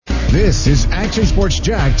This is Action Sports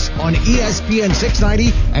Jax on ESPN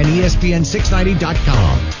 690 and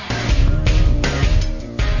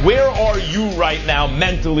ESPN690.com. Where are you right now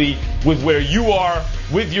mentally with where you are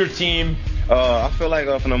with your team? I feel like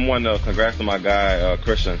for number one, congrats to my guy,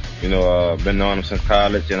 Christian. Been knowing him since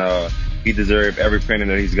college, and he deserved every penny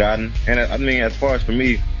that he's gotten. And I mean, as far as for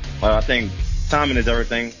me, I think timing is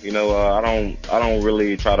everything. I don't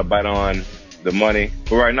really try to bite on the money,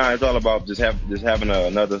 but right now it's all about just having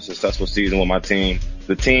another successful season with my team.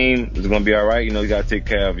 The team is going to be all right. You got to take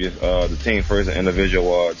care of the team first, and individual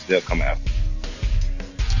awards they'll come after.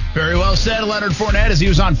 Very well said, Leonard Fournette, as he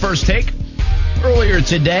was on First Take earlier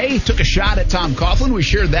today. Took a shot at Tom Coughlin. We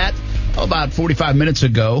shared that about 45 minutes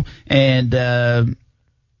ago, and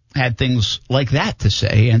had things like that to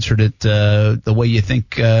say. Answered it the way you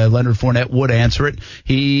think Leonard Fournette would answer it.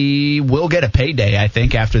 He will get a payday, I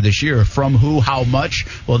think, after this year. From who, how much?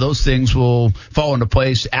 Well, those things will fall into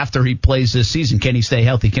place after he plays this season. Can he stay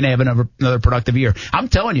healthy? Can he have another productive year? I'm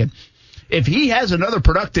telling you, if he has another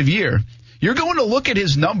productive year, you're going to look at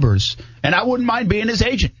his numbers, and I wouldn't mind being his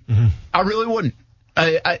agent. Mm-hmm. I really wouldn't.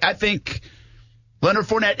 I think Leonard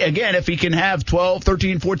Fournette, again, if he can have 12,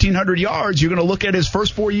 13, 1,400 yards, you're going to look at his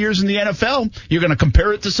first 4 years in the NFL. You're going to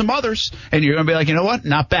compare it to some others, and you're going to be like, you know what?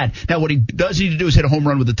 Not bad. Now, what he does need to do is hit a home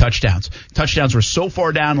run with the touchdowns. Touchdowns were so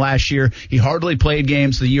far down last year. He hardly played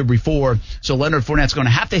games the year before. So Leonard Fournette's going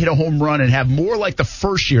to have to hit a home run and have more like the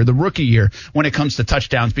first year, the rookie year, when it comes to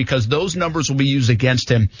touchdowns, because those numbers will be used against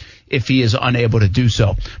him if he is unable to do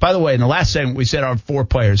so. By the way, in the last segment, we said our 4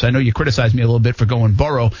 players. I know you criticized me a little bit for going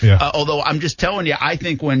Burrow, although I'm just telling you, I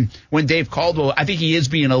think when Dave Caldwell, I think he is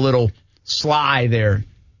being a little sly there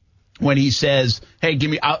when he says, hey,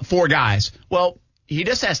 give me 4 guys. Well, he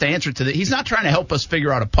just has to answer to that. He's not trying to help us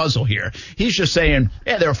figure out a puzzle here. He's just saying,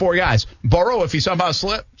 yeah, there are 4 guys. Burrow, if he somehow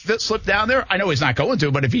slipped down there, I know he's not going to,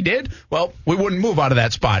 but if he did, well, we wouldn't move out of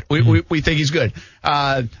that spot. We think he's good.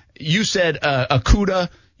 You said Okudah.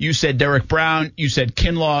 You said Derek Brown. You said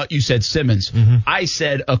Kinlaw. You said Simmons. Mm-hmm. I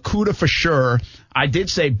said Okudah for sure. I did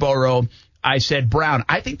say Burrow. I said Brown.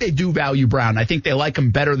 I think they do value Brown. I think they like him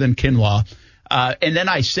better than Kinlaw. And then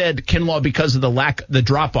I said Kinlaw because of the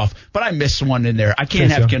drop-off. But I missed one in there. I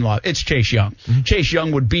can't have Kinlaw. It's Chase Young. Mm-hmm. Chase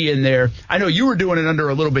Young would be in there. I know you were doing it under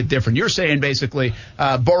a little bit different. You're saying basically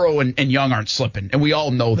Burrow and Young aren't slipping, and we all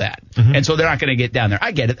know that. Mm-hmm. And so they're not going to get down there.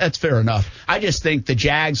 I get it. That's fair enough. I just think the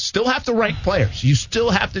Jags still have to rank players. You still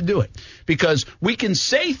have to do it because we can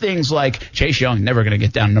say things like Chase Young never going to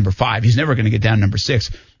get down to number 5. He's never going to get down to number 6.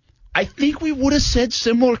 I think we would have said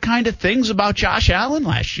similar kind of things about Josh Allen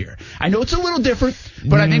last year. I know it's a little different,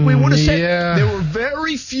 but I think we would have said there were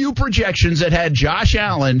very few projections that had Josh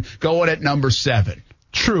Allen going at number 7.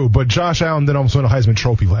 True, but Josh Allen didn't almost win a Heisman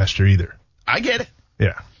Trophy last year either. I get it.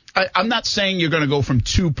 Yeah. I'm not saying you're going to go from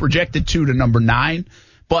projected 2 to number 9,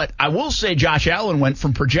 but I will say Josh Allen went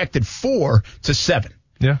from projected 4 to 7.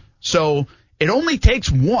 Yeah. So it only takes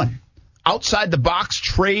one outside the box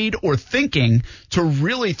trade or thinking to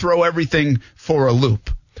really throw everything for a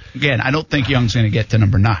loop. Again, I don't think Young's going to get to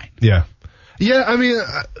number 9. Yeah. Yeah, I mean,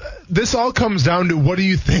 this all comes down to what do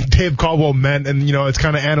you think Dave Caldwell meant, and, it's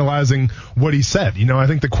kind of analyzing what he said. I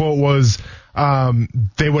think the quote was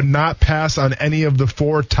they would not pass on any of the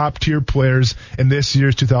 4 top-tier players in this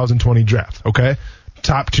year's 2020 draft, okay?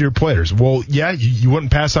 Top-tier players. Well, yeah, you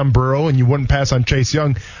wouldn't pass on Burrow and you wouldn't pass on Chase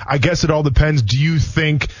Young. I guess it all depends. Do you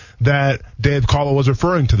think that Dave Caldwell was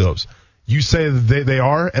referring to those? You say that they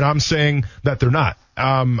are, and I'm saying that they're not.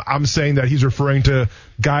 I'm saying that he's referring to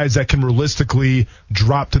guys that can realistically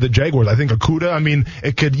drop to the Jaguars. I think Okudah,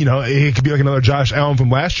 it could be like another Josh Allen from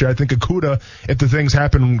last year. I think Okudah, if the things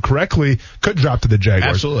happen correctly, could drop to the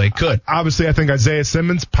Jaguars. Absolutely, could. Obviously, I think Isaiah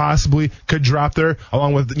Simmons possibly could drop there,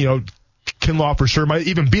 along with, Kinlaw for sure might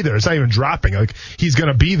even be there. It's not even dropping. Like, he's going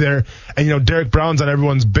to be there. And, Derek Brown's on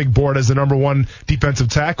everyone's big board as the number 1 defensive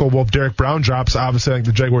tackle. Well, if Derek Brown drops, obviously I think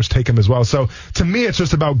the Jaguars take him as well. So, to me, it's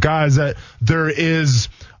just about guys that there is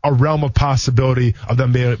a realm of possibility of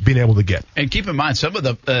them being able to get. And keep in mind, some of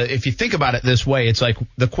the if you think about it this way, it's like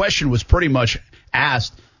the question was pretty much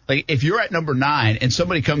asked, like, if you're at number 9 and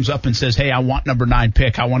somebody comes up and says, hey, I want number 9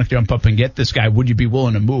 pick, I want to jump up and get this guy, would you be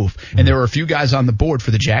willing to move? Mm-hmm. And there were a few guys on the board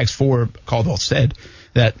for the Jags, 4 Caldwell said,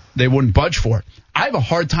 that they wouldn't budge for. I have a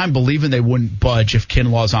hard time believing they wouldn't budge if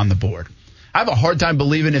Kinlaw's on the board. I have a hard time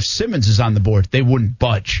believing if Simmons is on the board, they wouldn't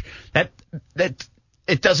budge. That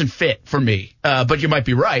it doesn't fit for me. But you might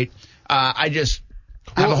be right. I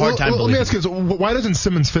have a hard time believing. Let me ask you, why doesn't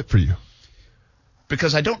Simmons fit for you?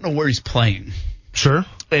 Because I don't know where he's playing. Sure.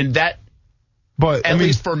 And that, but at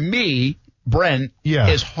least for me, Brent,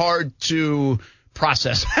 is hard to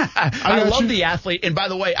process. I love the athlete. And by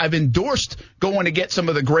the way, I've endorsed going to get some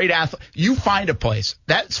of the great athletes. You find a place.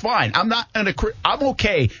 That's fine. I'm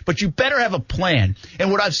okay, but you better have a plan.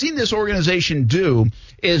 And what I've seen this organization do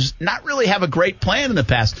is not really have a great plan in the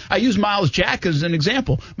past. I use Miles Jack as an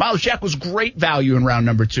example. Miles Jack was great value in round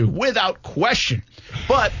number 2, without question.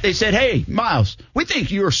 But they said, hey, Miles, we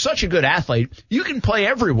think you're such a good athlete. You can play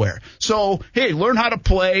everywhere. So, hey, learn how to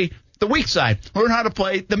play the weak side. Learn how to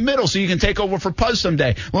play the middle so you can take over for Puzz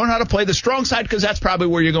someday. Learn how to play the strong side because that's probably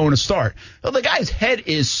where you're going to start. Well, the guy's head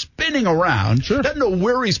is spinning around. Sure. Doesn't know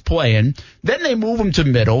where he's playing. Then they move him to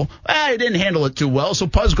middle. He didn't handle it too well, so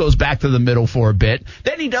Puzz goes back to the middle for a bit.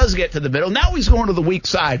 Then he does get to the middle. Now he's going to the weak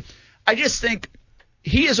side. I just think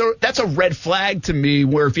that's a red flag to me,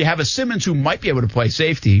 where if you have a Simmons who might be able to play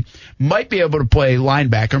safety, might be able to play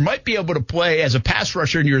linebacker, might be able to play as a pass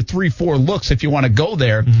rusher in your 3-4 looks if you want to go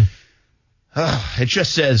there, it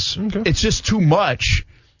just says it's just too much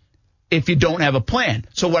if you don't have a plan.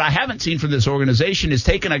 So what I haven't seen from this organization is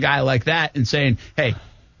taking a guy like that and saying, hey,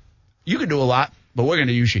 you can do a lot, but we're going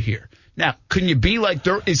to use you here. Now, can you be like,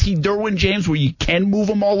 is he Derwin James where you can move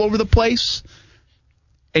him all over the place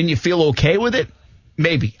and you feel okay with it?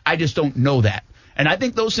 Maybe. I just don't know that. And I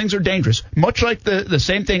think those things are dangerous. Much like the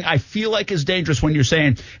same thing I feel like is dangerous when you're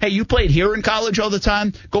saying, hey, you played here in college all the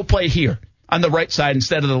time, go play here on the right side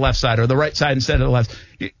instead of the left side, or the right side instead of the left.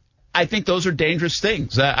 I think those are dangerous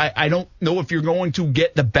things. I don't know if you're going to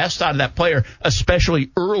get the best out of that player,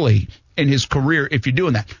 especially early in his career, if you're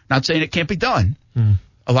doing that. Not saying it can't be done.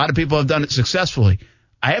 A lot of people have done it successfully.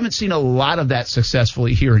 I haven't seen a lot of that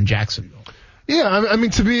successfully here in Jacksonville. Yeah, I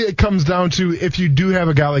mean, to me, it comes down to, if you do have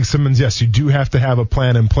a guy like Simmons, yes, you do have to have a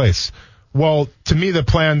plan in place. Well, to me, the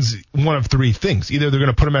plan's one of 3 things. Either they're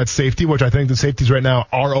going to put him at safety, which I think the safeties right now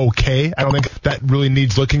are okay. I don't think that really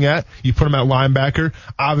needs looking at. You put him at linebacker.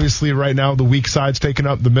 Obviously, right now, the weak side's taken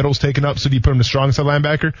up, the middle's taken up. So do you put him to strong side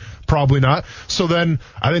linebacker? Probably not. So then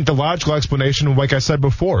I think the logical explanation, like I said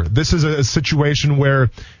before, this is a situation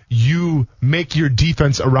where you make your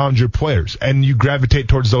defense around your players and you gravitate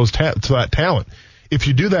towards to that talent. If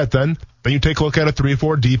you do that, then you take a look at a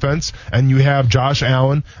 3-4 defense, and you have Josh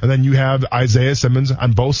Allen, and then you have Isaiah Simmons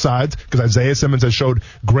on both sides, because Isaiah Simmons has showed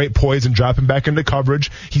great poise in dropping back into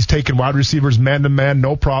coverage. He's taken wide receivers man-to-man,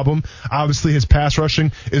 no problem. Obviously, his pass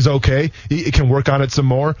rushing is okay. He can work on it some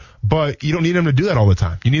more, but you don't need him to do that all the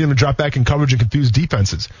time. You need him to drop back in coverage and confuse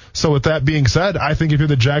defenses. So with that being said, I think if you're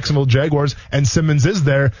the Jacksonville Jaguars and Simmons is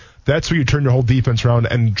there, that's where you turn your whole defense around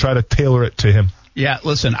and try to tailor it to him. Yeah,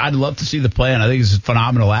 listen, I'd love to see the plan. I think he's a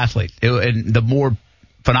phenomenal athlete. And the more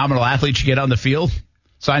phenomenal athletes you get on the field,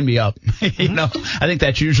 sign me up. I think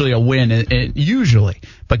that's usually a win, usually.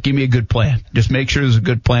 But give me a good plan. Just make sure there's a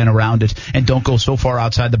good plan around it, and don't go so far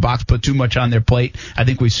outside the box, put too much on their plate. I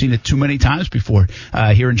think we've seen it too many times before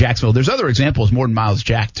here in Jacksonville. There's other examples, more than Miles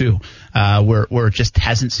Jack, too, where it just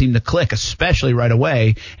hasn't seemed to click, especially right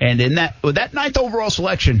away. And with that 9th overall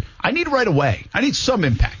selection, I need right away. I need some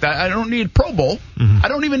impact. I don't need Pro Bowl. I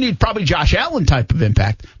don't even need probably Josh Allen type of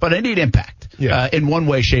impact, but I need impact. In one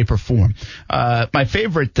way, shape, or form. My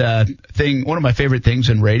favorite one of my favorite things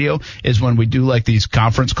in radio is when we do like these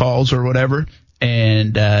conference calls or whatever,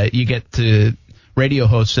 and you get to radio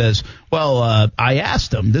host says, well, I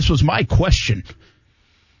asked him. This was my question.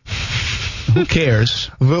 Who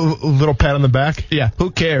cares? A little pat on the back? Yeah,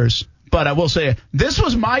 who cares? But I will say, this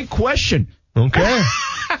was my question. Okay.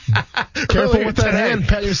 Careful with that hand.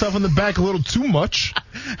 Pat yourself on the back a little too much.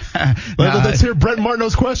 Let's hear Brett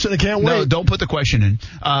Martineau's question. I can't wait. No, don't put the question in.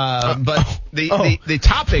 But the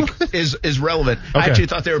topic is relevant. Okay. I actually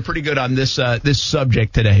thought they were pretty good on this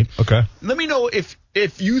subject today. Okay. Let me know if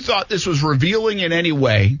you thought this was revealing in any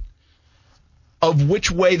way of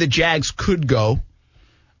which way the Jags could go.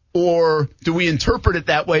 Or do we interpret it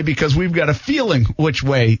that way because we've got a feeling which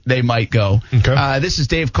way they might go? Okay. This is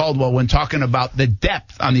Dave Caldwell when talking about the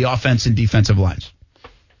depth on the offense and defensive lines.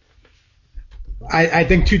 I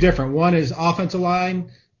think 2 different. One is offensive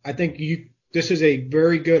line. I think this is a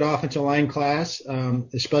very good offensive line class,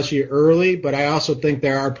 especially early. But I also think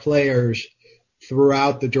there are players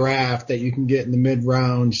throughout the draft that you can get in the mid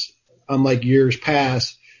rounds, unlike years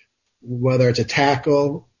past, whether it's a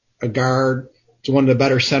tackle, a guard. It's one of the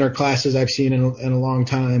better center classes I've seen in a long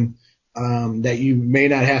time, that you may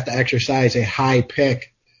not have to exercise a high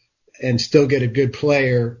pick and still get a good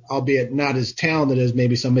player, albeit not as talented as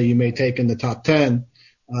maybe somebody you may take in the top 10,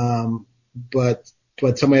 but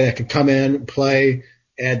somebody that could come in, play,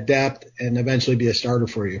 add depth, and eventually be a starter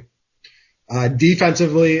for you.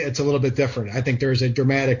 Defensively, it's a little bit different. I think there's a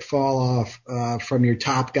dramatic fall off from your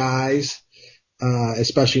top guys,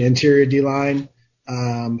 especially interior D-line.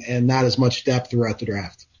 and not as much depth throughout the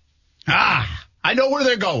draft. I know where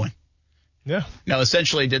they're going. Yeah. Now,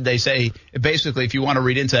 essentially, did they say, basically, if you want to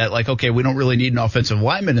read into that, like, okay, we don't really need an offensive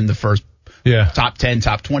lineman in the first top 10,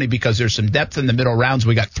 top 20 because there's some depth in the middle rounds.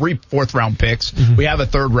 We got 3 fourth-round picks. Mm-hmm. We have a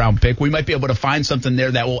third-round pick. We might be able to find something there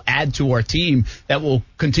that will add to our team that will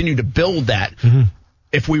continue to build that. Mm-hmm.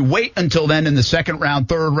 If we wait until then in the second round,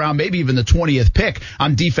 third round, maybe even the 20th pick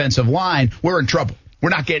on defensive line, we're in trouble. We're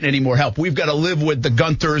not getting any more help. We've got to live with the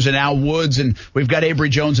Gunters and Al Woods, and we've got Avery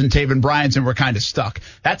Jones and Taven Bryant, and we're kind of stuck.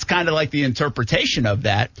 That's kind of like the interpretation of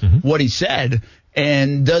that, what he said.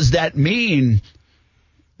 And does that mean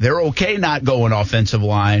they're okay not going offensive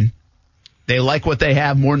line? They like what they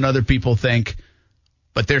have more than other people think,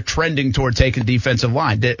 but they're trending toward taking defensive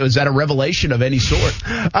line. Was that a revelation of any sort?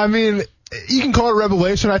 I mean, you can call it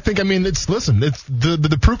revelation. I think, it's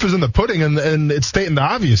the proof is in the pudding, and it's stating the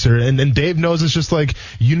obvious here. And Dave knows it's just like,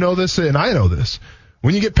 you know this and I know this.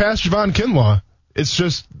 When you get past Javon Kinlaw, it's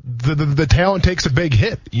just the talent takes a big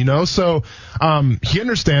hit, So he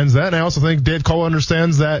understands that, and I also think Dave Caldwell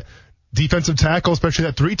understands that defensive tackle, especially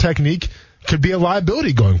that 3 technique, could be a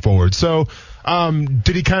liability going forward. So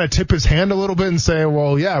did he kind of tip his hand a little bit and say,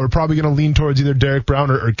 well, yeah, we're probably going to lean towards either Derek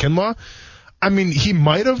Brown or Kinlaw? He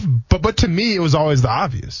might have, but to me, it was always the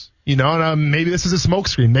obvious, and maybe this is a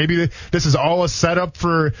smokescreen. Maybe this is all a setup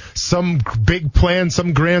for some big plan,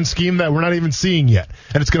 some grand scheme that we're not even seeing yet.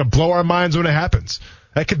 And it's going to blow our minds when it happens.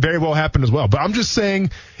 That could very well happen as well. But I'm just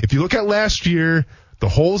saying, if you look at last year, the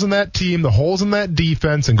holes in that team, the holes in that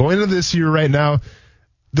defense, and going into this year right now,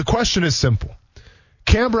 the question is simple.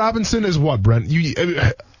 Cam Robinson is what, Brent?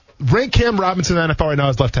 Rank Cam Robinson in the NFL right now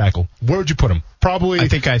as left tackle. Where would you put him? Probably I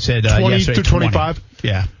think I said 20 to 25. 20.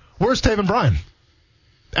 Yeah. Where's Taven Bryan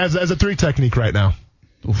as a 3 technique right now?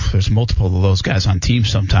 Oof, there's multiple of those guys on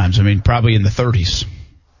teams sometimes. Probably in the 30s.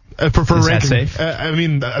 For is ranking, that safe?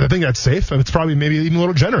 I think that's safe. It's probably maybe even a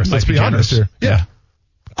little generous. Let's be honest here. Yeah.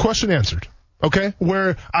 Question answered. Okay,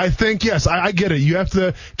 where I think, yes, I get it. You have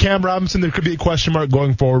to, Cam Robinson, there could be a question mark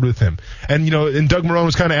going forward with him. And, and Doug Marrone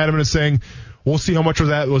was kind of adamant in saying, we'll see how much of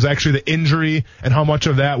that was actually the injury and how much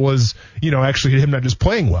of that was, actually him not just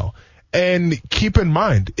playing well. And keep in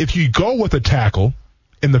mind, if you go with a tackle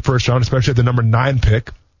in the first round, especially at the number 9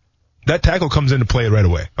 pick, that tackle comes into play right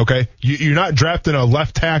away, okay? You're not drafting a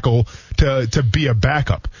left tackle to be a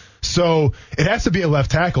backup. So it has to be a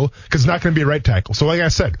left tackle because it's not going to be a right tackle. So like I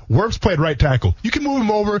said, Wirfs played right tackle. You can move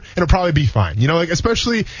him over and it'll probably be fine.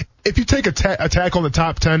 Especially if you take a tackle in the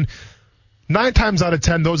top 10, 9 times out of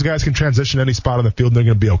 10, those guys can transition any spot on the field and they're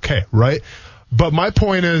going to be okay, right? But my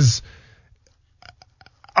point is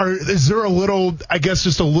there a little, I guess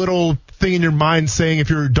just a little thing in your mind saying,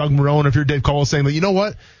 if you're Doug Marrone, if you're Dave Caldwell, saying that, you know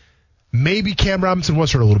what? Maybe Cam Robinson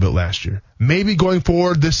was hurt a little bit last year. Maybe going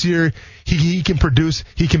forward this year, he can produce,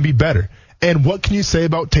 he can be better. And what can you say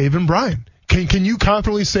about Taven Bryan? Can you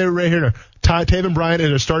confidently say right here, Taven Bryan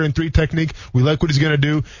is a starting 3 technique. We like what he's going to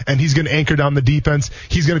do, and he's going to anchor down the defense.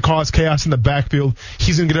 He's going to cause chaos in the backfield.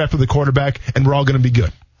 He's going to get after the quarterback, and we're all going to be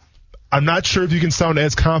good. I'm not sure if you can sound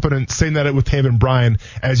as confident saying that with Taven Bryan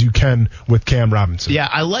as you can with Cam Robinson. Yeah,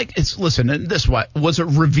 I like it's. Listen, and this was it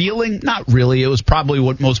revealing? Not really. It was probably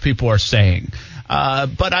what most people are saying.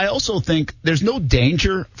 But I also think there's no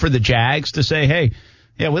danger for the Jags to say, hey,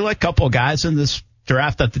 yeah, we like a couple of guys in this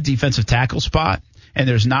draft at the defensive tackle spot, and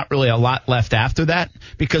there's not really a lot left after that.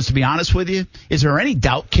 Because to be honest with you, is there any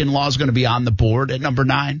doubt Kinlaw is going to be on the board at number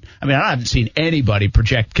 9? I haven't seen anybody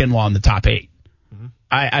project Kinlaw in the top 8.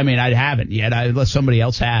 I haven't yet, unless somebody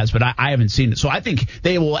else has, but I haven't seen it. So I think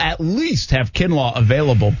they will at least have Kinlaw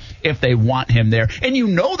available if they want him there. And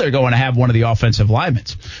they're going to have one of the offensive linemen.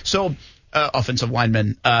 So, offensive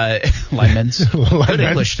linemen, linemen's. Good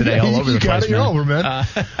English today all over the place. You got it, you're over, man.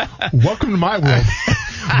 Welcome to my world.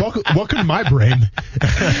 welcome to my brain.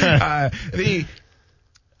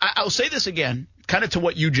 I'll say this again, kind of to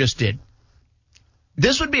what you just did.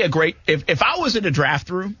 This would be a great, if I was in a draft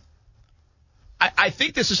room, I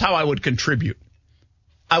think this is how I would contribute.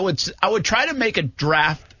 I would try to make a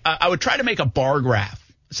draft. I would try to make a bar graph.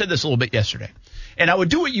 I said this a little bit yesterday. And I would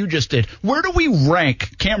do what you just did. Where do we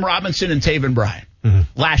rank Cam Robinson and Taven Bryan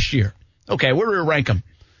last year? Okay, where do we rank them?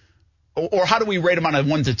 Or how do we rate them on a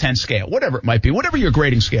 1 to 10 scale? Whatever it might be. Whatever your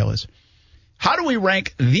grading scale is. How do we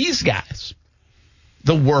rank these guys?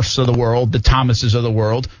 The Wirfs of the world, the Thomases of the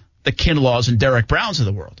world, the Kinlaws and Derek Browns of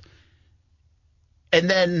the world. And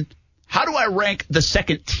then how do I rank the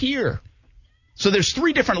second tier? So there's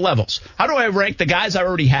 3 different levels. How do I rank the guys I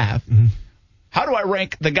already have? How do I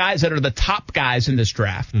rank the guys that are the top guys in this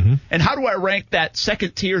draft? And how do I rank that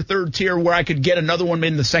second tier, third tier where I could get another one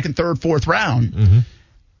in the second, third, fourth round?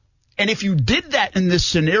 And if you did that in this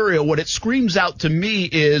scenario, what it screams out to me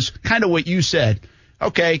is kind of what you said.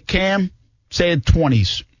 Okay, Cam, say in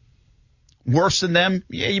 20s. Worse than them,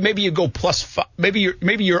 yeah, maybe you go +5.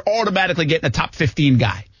 Maybe you're automatically getting a top 15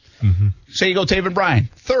 guy. Mm-hmm. Say you go Taven Bryan,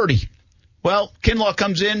 30. Well, Kinlaw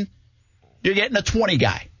comes in, you're getting a 20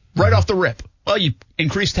 guy right off the rip. Well, you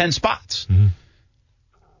increase 10 spots. Mm-hmm.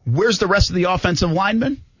 Where's the rest of the offensive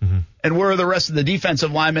linemen? Mm-hmm. And where are the rest of the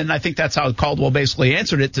defensive linemen? And I think that's how Caldwell basically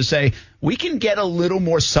answered it, to say we can get a little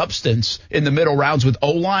more substance in the middle rounds with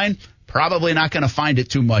O-line. Probably not going to find it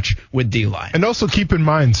too much with D-line. And also keep in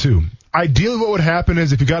mind, too, ideally what would happen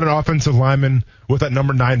is if you got an offensive lineman with that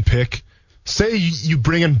number 9 pick, say you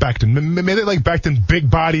bring in Becton. Maybe they like Becton,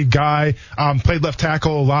 big-bodied guy, played left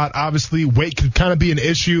tackle a lot. Obviously, weight could kind of be an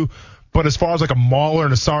issue. But as far as like a Mauler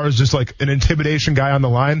and Asar is just like an intimidation guy on the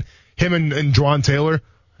line, him and Juwan Taylor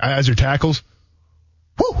as your tackles,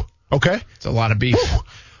 whoo, okay? It's a lot of beef. Woo.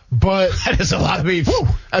 But that is a lot of beef. Woo.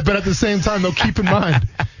 But at the same time, though, keep in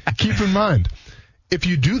mind, if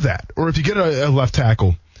you do that, or if you get a left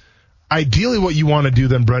tackle, ideally what you want to do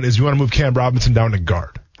then, Brent, is you want to move Cam Robinson down to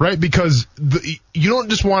guard, right? Because you don't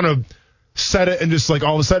just want to set it and just like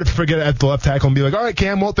all of a sudden forget it at the left tackle and be like, all right,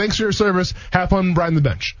 Cam, well, thanks for your service. Have fun riding the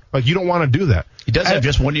bench. Like, you don't want to do that. He does have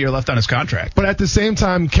just 1 year left on his contract. But at the same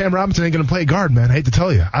time, Cam Robinson ain't going to play guard, man. I hate to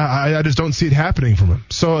tell you. I just don't see it happening from him.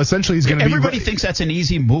 So essentially he's going to be... Everybody thinks that's an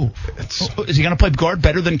easy move. Is he going to play guard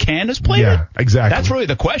better than Can has played it? Yeah, exactly. That's really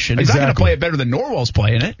the question. He's not going to play it better than Norwell's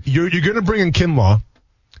playing it. You're going to bring in Kinlaw,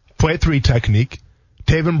 play 3 technique.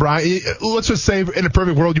 Taven Bryan, let's just say in a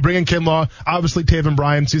perfect world, you bring in Kinlaw. Obviously, Taven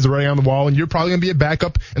Bryan sees the writing on the wall, and you're probably going to be a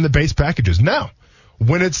backup in the base packages. Now,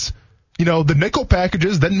 when it's, the nickel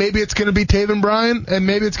packages, then maybe it's going to be Taven Bryan, and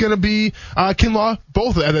maybe it's going to be Kinlaw,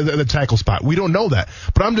 both at the tackle spot. We don't know that.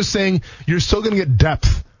 But I'm just saying you're still going to get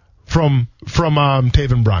depth from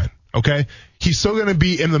Taven Bryan, okay? He's still going to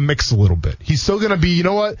be in the mix a little bit. He's still going to be, you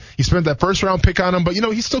know what? You spent that first-round pick on him, but,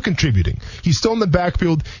 he's still contributing. He's still in the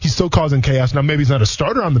backfield. He's still causing chaos. Now, maybe he's not a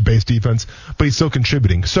starter on the base defense, but he's still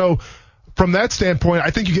contributing. So, from that standpoint,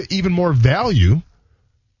 I think you get even more value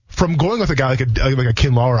from going with a guy like a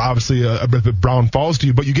Kinlaw, or obviously a Brown falls to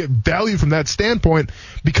you, but you get value from that standpoint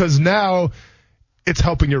because now it's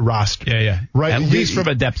helping your roster. Yeah. Right? At least from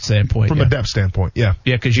a depth standpoint. A depth standpoint, yeah.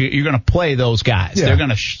 Yeah, because you're going to play those guys. Yeah. They're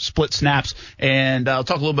going to split snaps, and I'll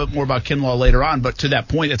talk a little bit more about Kinlaw later on, but to that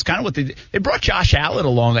point, that's kind of what they brought Josh Allen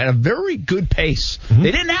along at a very good pace. Mm-hmm.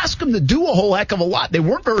 They didn't ask him to do a whole heck of a lot. They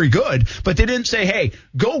weren't very good, but they didn't say, hey,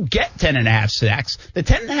 go get 10.5 sacks. The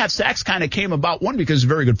 10.5 sacks kind of came about, one, because he's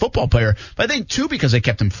a very good football player, but I think, two, because they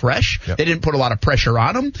kept him fresh. Yep. They didn't put a lot of pressure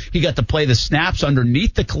on him. He got to play the snaps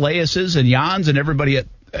underneath the Calaises and Jans and everybody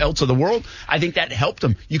else of the world. I think that helped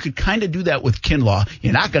him. You could kind of do that with Kinlaw.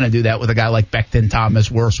 You're not going to do that with a guy like Becton,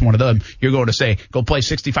 Thomas, Worse, one of them. You're going to say, go play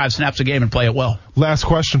 65 snaps a game and play it well. Last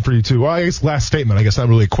question for you, too. Well, I guess last statement. I guess not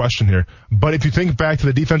really a question here. But if you think back to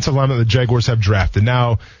the defensive line that the Jaguars have drafted,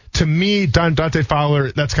 now, to me, Dante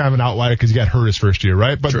Fowler, that's kind of an outlier because he got hurt his first year,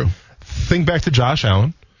 right? But True. Think back to Josh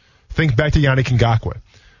Allen. Think back to Yannick Ngakoue.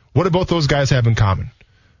 What do both those guys have in common?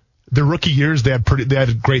 Their rookie years, they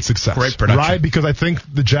had great success. Great production. Right? Because I think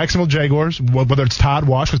the Jacksonville Jaguars, whether it's Todd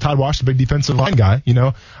Wash, because Todd Wash is a big defensive line guy,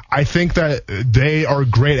 I think that they are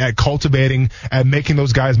great at cultivating and making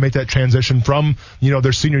those guys make that transition from,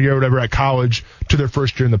 their senior year or whatever at college to their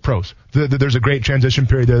first year in the pros. There's a great transition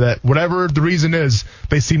period there that whatever the reason is,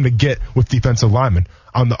 they seem to get with defensive linemen.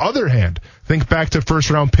 On the other hand, think back to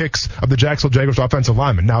first-round picks of the Jacksonville Jaguars offensive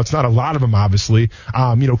linemen. Now, it's not a lot of them, obviously.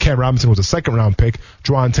 Cam Robinson was a second-round pick.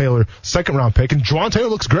 Juwan Taylor, second-round pick. And Juwan Taylor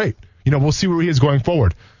looks great. We'll see where he is going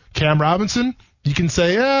forward. Cam Robinson, you can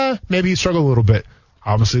say, maybe he struggled a little bit.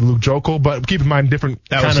 Obviously, Luke Jokel, but keep in mind different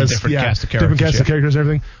cast of characters. Different cast of characters and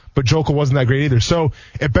everything. But Jokel wasn't that great either. So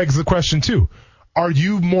it begs the question, too. Are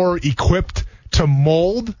you more equipped to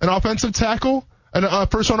mold an offensive tackle? A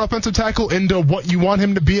first-round offensive tackle into what you want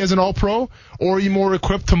him to be as an all-pro, or are you more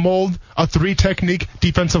equipped to mold a 3-technique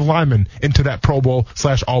defensive lineman into that Pro Bowl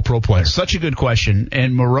 / all-pro player? Such a good question,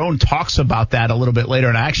 and Marrone talks about that a little bit later,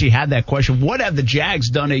 and I actually had that question. What have the Jags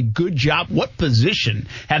done a good job? What position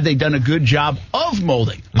have they done a good job of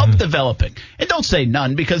molding, of developing? And don't say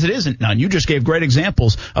none, because it isn't none. You just gave great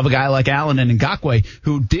examples of a guy like Allen and Ngakoue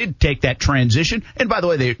who did take that transition, and by the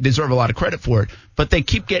way, they deserve a lot of credit for it, but they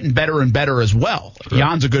keep getting better and better as well. Sure.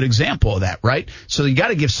 Jan's a good example of that, right? So you got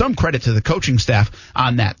to give some credit to the coaching staff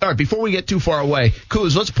on that. All right, before we get too far away,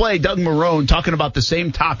 Kuz, let's play Doug Marrone talking about the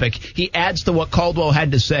same topic. He adds to what Caldwell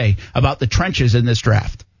had to say about the trenches in this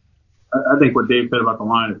draft. I think what Dave said about the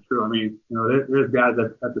line is true. I mean, there's guys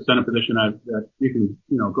at the center position that you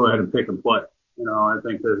can, go ahead and pick and play. You know, I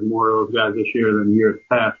think there's more of those guys this year than years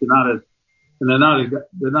past. They're not as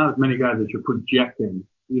many guys that you're projecting.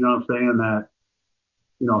 You know what I'm saying? That,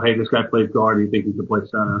 you know, hey, this guy plays guard. You think he can play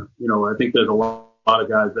center? You know, I think there's a lot of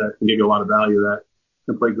guys that can give you a lot of value that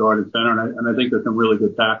can play guard and center. And I think there's some really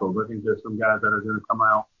good tackles. I think there's some guys that are going to come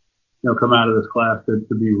out of this class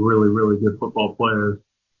to be really, really good football players.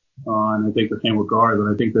 And I think the same with guards. And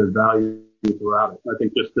I think there's value throughout it. I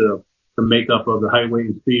think just the makeup of the height, weight,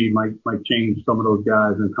 and speed might change some of those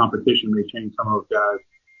guys, and competition may change some of those guys,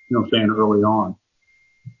 you know, saying early on.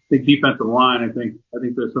 I think defensive line, I think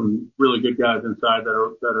there's some really good guys inside that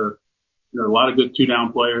are, you know, a lot of good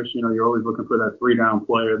 2-down players. You know, you're always looking for that 3-down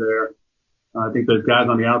player there. I think there's guys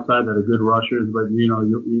on the outside that are good rushers, but, you know,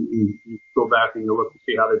 you go back and you look to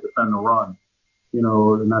see how they defend the run, you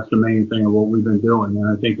know, and that's the main thing of what we've been doing.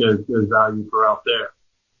 And I think there's value throughout there.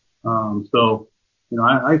 So, you know,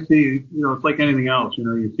 I see, you know, it's like anything else. You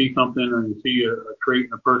know, you see something or you see a trait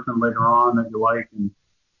in a person later on that you like, and,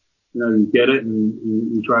 you know, you get it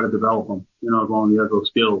and you try to develop them, you know, as long as you have those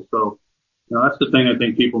skills. So, you know, that's the thing I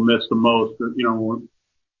think people miss the most. You know,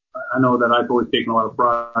 I know that I've always taken a lot of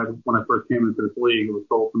pride when I first came into this league. It was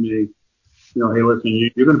told to me, you know, hey, listen,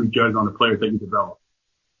 you're going to be judged on the players that you develop.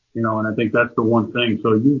 You know, and I think that's the one thing.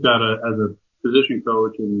 So you've got to, as a position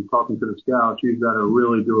coach and talking to the scouts, you've got to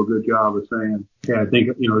really do a good job of saying, hey, I think,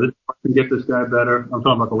 you know, this can get this guy better. I'm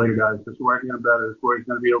talking about the later guys. This is where I can get him better. This is where he's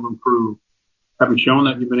going to be able to improve. Having shown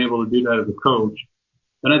that you've been able to do that as a coach,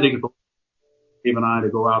 then I think it's Dave and I to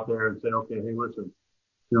go out there and say, okay, hey, listen,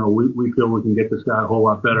 you know, we feel we can get this guy a whole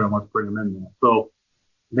lot better, and let's bring him in there. So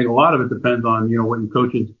I think a lot of it depends on, you know, what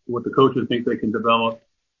the coaches think they can develop,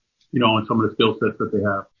 you know, and some of the skill sets that they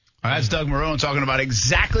have. All right, that's Doug Marrone talking about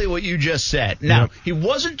exactly what you just said. Now, He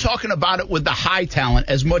wasn't talking about it with the high talent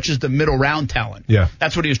as much as the middle round talent. Yeah.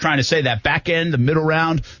 That's what he was trying to say, that back end, the middle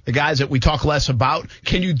round, the guys that we talk less about,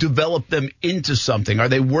 can you develop them into something? Are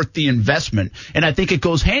they worth the investment? And I think it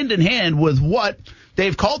goes hand in hand with what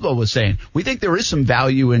Dave Caldwell was saying. We think there is some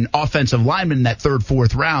value in offensive linemen in that 3rd,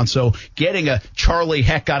 4th round. So getting a Charlie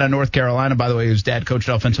Heck out of North Carolina, by the way, whose dad coached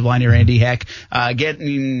offensive line here, Andy Heck,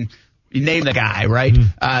 getting... You name the guy, right?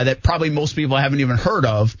 That probably most people haven't even heard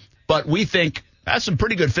of, but we think has some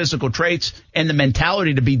pretty good physical traits and the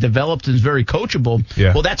mentality to be developed and is very coachable.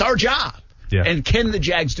 Yeah. Well, that's our job. Yeah. And can the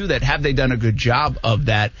Jags do that? Have they done a good job of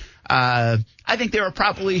that? I think there are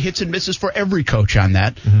probably hits and misses for every coach on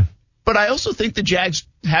that. Mm-hmm. But I also think the Jags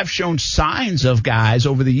have shown signs of guys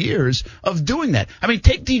over the years of doing that. I mean,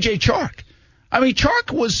 take DJ Chark. I mean,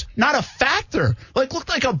 Chark was not a factor. Looked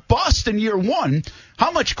like a bust in year 1.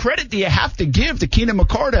 How much credit do you have to give to Keenan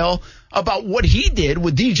McCardell about what he did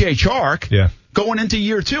with DJ Chark going into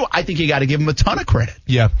year 2? I think you got to give him a ton of credit.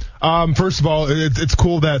 Yeah. First of all, it's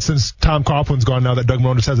cool that since Tom Coughlin's gone now that Doug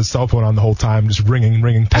Marrone just has his cell phone on the whole time, just ringing,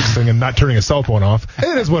 texting, and not turning his cell phone off.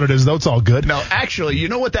 It is what it is, though. It's all good. No, actually, you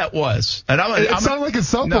know what that was? And it sounded like his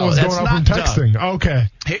cell phone was going off from texting. Okay.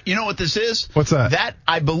 Hey, you know what this is? What's that? That,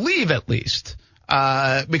 I believe at least,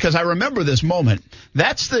 because I remember this moment.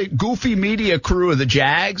 That's the goofy media crew of the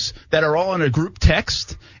Jags that are all in a group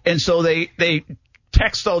text, and so they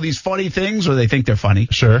text all these funny things, or they think they're funny.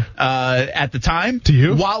 Sure. At the time. To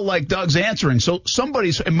you? While like Doug's answering. So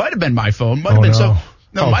it might have been my phone. My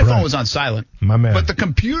phone was on silent. My man. But the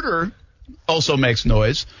computer also makes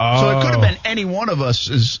noise. So it could have been any one of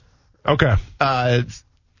us okay.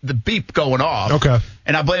 The beep going off. Okay.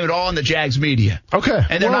 And I blame it all on the Jags media. Okay.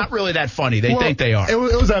 And they're not really that funny. They think they are. It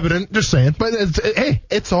was evident, just saying. But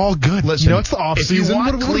it's all good. Listen, you know, it's the off season. If you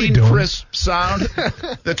want clean, crisp sound,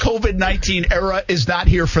 the COVID-19 era is not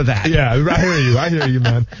here for that. Yeah, I hear you,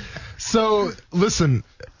 man. So, listen,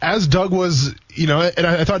 as Doug was, you know, and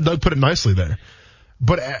I thought Doug put it nicely there.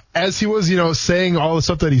 But as he was, you know, saying all the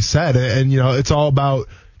stuff that he said, and, you know, it's all about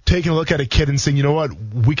taking a look at a kid and saying, you know what,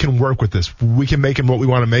 we can work with this. We can make him what we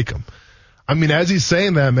want to make him. I mean, as he's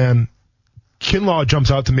saying that, man, Kinlaw jumps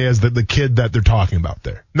out to me as the kid that they're talking about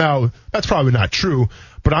there. Now, that's probably not true,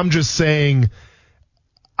 but I'm just saying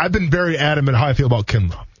I've been very adamant how I feel about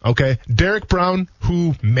Kinlaw. Okay? Derek Brown,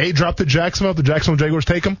 who may drop to Jacksonville if the Jacksonville Jaguars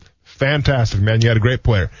take him, fantastic, man. You had a great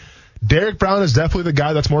player. Derek Brown is definitely the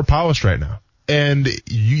guy that's more polished right now. And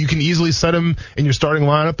you can easily set him in your starting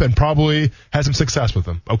lineup and probably have some success with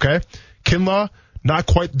him, okay? Kinlaw, not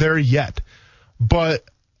quite there yet. But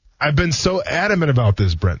I've been so adamant about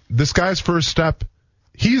this, Brent. This guy's first step,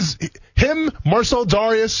 Marcel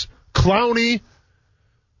Darius, Clowney,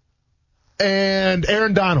 and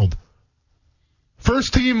Aaron Donald.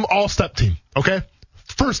 First team, all-step team, okay?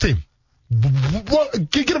 First team.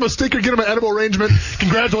 Get him a sticker, get him an edible arrangement.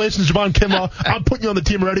 Congratulations, Javon Kinlaw. I'm putting you on the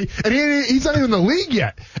team already. And he's not even in the league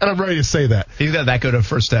yet. And I'm ready to say that. He's got that good of a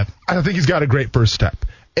first step. I think he's got a great first step.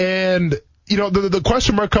 And, you know, the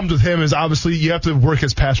question mark comes with him is obviously you have to work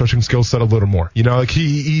his pass rushing skill set a little more. You know, like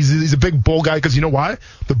he's a big bull guy because you know why?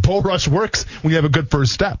 The bull rush works when you have a good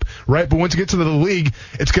first step, right? But once you get to the league,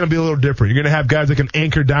 it's going to be a little different. You're going to have guys that can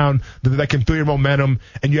anchor down, that can feel your momentum,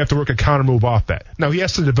 and you have to work a counter move off that. Now, he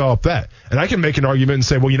has to develop that. And I can make an argument and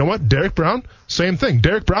say, well, you know what? Derek Brown, same thing.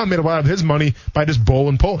 Derek Brown made a lot of his money by just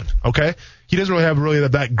bowling pulling, okay? He doesn't really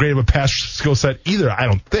have that great of a pass skill set either, I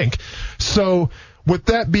don't think. So with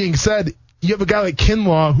that being said, you have a guy like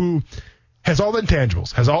Kinlaw who has all the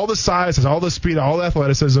intangibles, has all the size, has all the speed, all the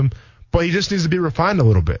athleticism, but he just needs to be refined a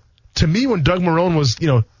little bit. To me, when Doug Marrone was, you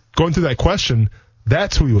know, going through that question,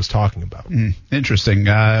 that's who he was talking about. Interesting.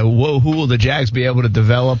 Who will the Jags be able to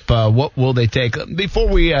develop? What will they take? Before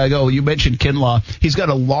we go, you mentioned Kinlaw. He's got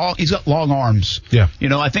long arms. Yeah. You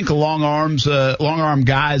know, I think long arm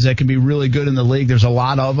guys that can be really good in the league. There's a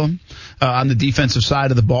lot of them on the defensive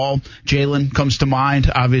side of the ball. Jalen comes to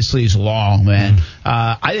mind. Obviously, he's long, man.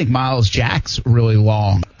 I think Miles Jack's really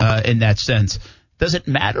long in that sense. Does it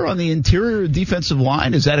matter on the interior defensive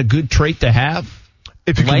line? Is that a good trait to have?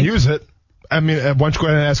 If you can use it. I mean, why don't you go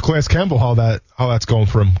ahead and ask Calais Campbell how that's going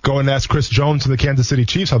for him? Go and ask Chris Jones to the Kansas City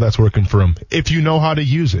Chiefs how that's working for him. If you know how to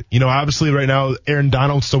use it. You know, obviously right now, Aaron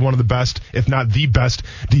Donald's still one of the best, if not the best,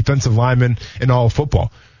 defensive lineman in all of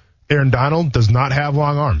football. Aaron Donald does not have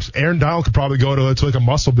long arms. Aaron Donald could probably go to like a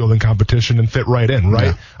muscle building competition and fit right in,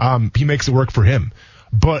 right? Yeah. He makes it work for him.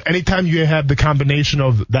 But anytime you have the combination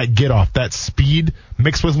of that get off, that speed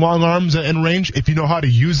mixed with long arms and range, if you know how to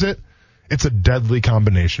use it, it's a deadly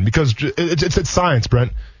combination because it's science,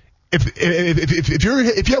 Brent. If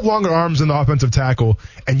you have longer arms than the offensive tackle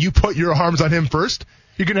and you put your arms on him first,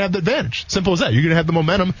 you're going to have the advantage. Simple as that. You're going to have the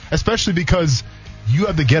momentum, especially because you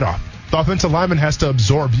have the get off. The offensive lineman has to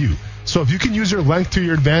absorb you. So if you can use your length to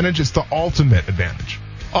your advantage, it's the ultimate advantage.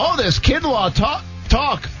 All this Kinlaw talk.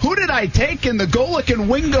 Who did I take in the Golic and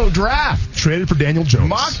Wingo draft? Traded for Daniel Jones.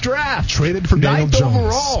 Mock draft. Traded for Daniel Jones. Ninth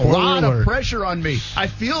overall. A lot alert. of pressure on me. I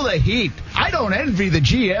feel the heat. I don't envy the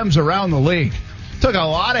GMs around the league. Took a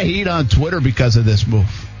lot of heat on Twitter because of this move.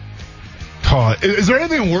 Oh, is there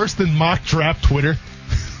anything worse than mock draft Twitter?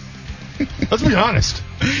 Let's be honest.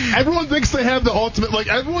 Everyone thinks they have the ultimate, like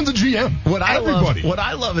everyone's a GM. What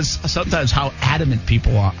I love is sometimes how adamant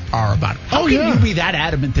people are about it. How can you be that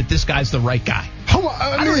adamant that this guy's the right guy?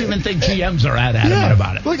 I don't even think GMs are that adamant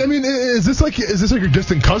about it. Like, I mean, is this like your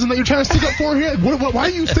distant cousin that you're trying to stick up for here? Why are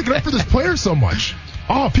you sticking up for this player so much?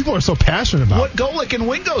 Oh, people are so passionate about what Golic and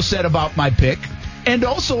Wingo said about my pick, and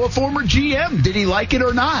also a former GM. Did he like it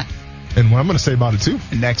or not? And what I'm going to say about it, too.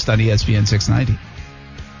 Next on ESPN 690.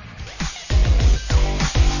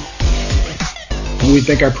 We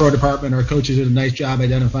think our pro department, our coaches did a nice job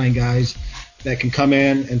identifying guys that can come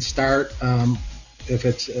in and start. If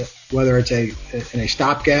it's whether it's in a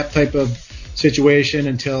stopgap type of situation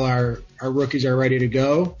until our rookies are ready to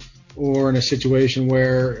go, or in a situation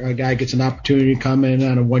where a guy gets an opportunity to come in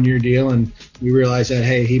on a 1-year deal and we realize that,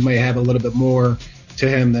 hey, he may have a little bit more to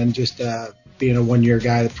him than just being a 1-year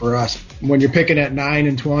guy for us. When you're picking at 9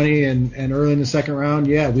 and 20 and early in the second round,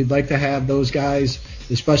 yeah, we'd like to have those guys,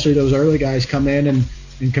 especially those early guys, come in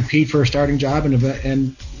and compete for a starting job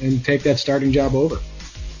and take that starting job over.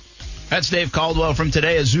 That's Dave Caldwell from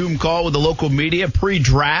today, a Zoom call with the local media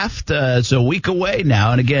pre-draft. It's a week away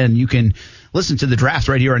now. And again, you can listen to the draft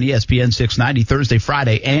right here on ESPN 690, Thursday,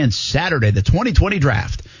 Friday, and Saturday, the 2020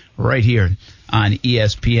 draft right here on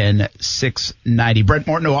ESPN 690. Brent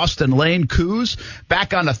Martineau, Austin Lane, Coos,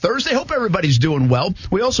 back on a Thursday. Hope everybody's doing well.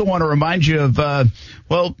 We also want to remind you of,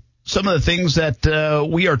 some of the things that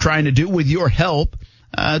we are trying to do with your help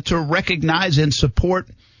to recognize and support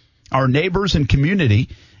our neighbors and community.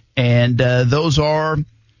 And those are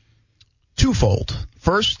twofold.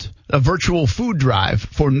 First, a virtual food drive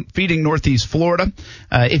for Feeding Northeast Florida.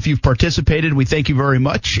 If you've participated, we thank you very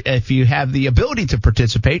much. If you have the ability to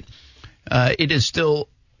participate, it is still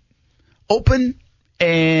open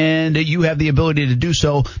and you have the ability to do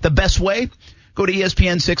so. The best way, go to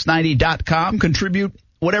ESPN690.com, contribute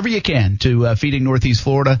whatever you can to Feeding Northeast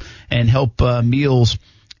Florida and help meals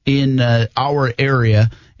in our area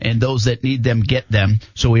and those that need them get them.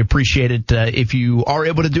 So we appreciate it if you are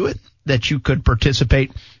able to do it, that you could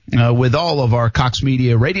participate with all of our Cox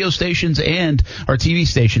Media radio stations and our TV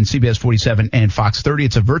stations, CBS 47 and Fox 30.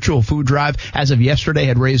 It's a virtual food drive. As of yesterday,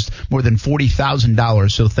 had raised more than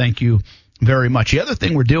 $40,000. So thank you very much. The other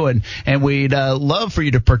thing we're doing, and we'd love for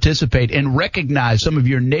you to participate and recognize some of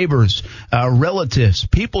your neighbors, relatives,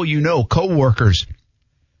 people you know, coworkers.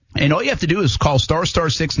 And all you have to do is call star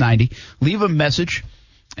 690, leave a message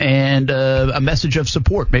and a message of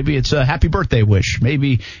support. Maybe it's a happy birthday wish.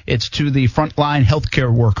 Maybe it's to the frontline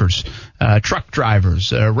healthcare workers, truck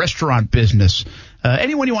drivers, restaurant business,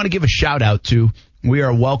 anyone you want to give a shout out to. We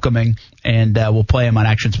are welcoming, and we'll play them on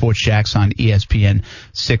Action Sports Jacks on ESPN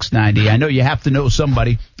 690. I know you have to know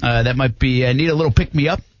somebody that might be need a little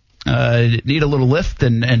pick-me-up, need a little lift,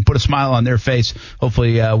 and put a smile on their face.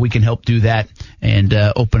 Hopefully we can help do that and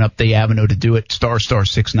open up the avenue to do it. Star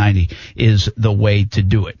 690 is the way to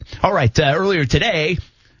do it. All right, earlier today,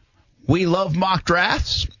 we love mock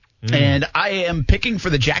drafts, and I am picking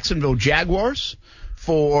for the Jacksonville Jaguars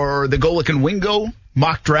for the Golic and Wingo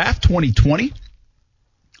mock draft 2020.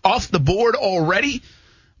 Off the board already,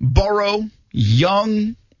 Burrow,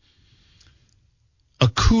 Young,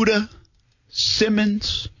 Okudah,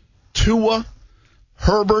 Simmons, Tua,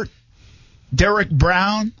 Herbert, Derek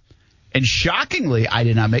Brown, and shockingly, I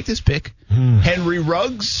did not make this pick, Henry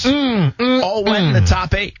Ruggs, all went in the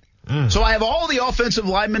top 8. So I have all the offensive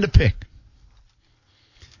linemen to pick.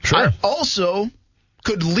 Sure. I also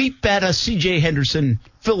could leap at a C.J. Henderson,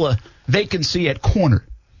 fill a vacancy at corner.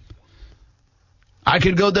 I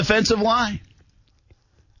could go defensive line.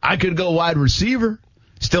 I could go wide receiver.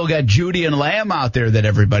 Still got Judy and Lamb out there that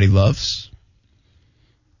everybody loves.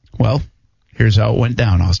 Well, here's how it went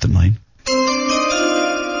down, Austin Lane.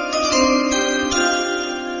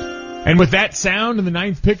 And with that sound and the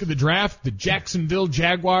 9th pick of the draft, the Jacksonville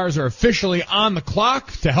Jaguars are officially on the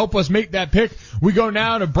clock. To help us make that pick, we go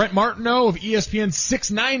now to Brent Martineau of ESPN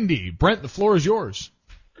 690. Brent, the floor is yours.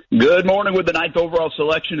 Good morning. With the 9th overall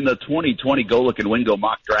selection in the 2020 Golic and Wingo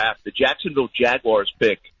mock draft, the Jacksonville Jaguars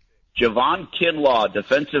pick Javon Kinlaw,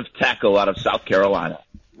 defensive tackle out of South Carolina.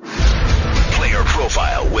 Player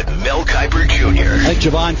profile with Mel Kiper Jr. I think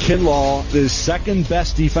Javon Kinlaw is second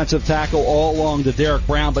best defensive tackle all along to Derek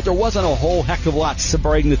Brown, but there wasn't a whole heck of a lot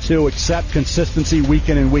separating the two except consistency week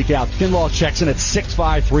in and week out. Kinlaw checks in at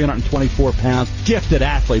 6'5", 324 pounds, gifted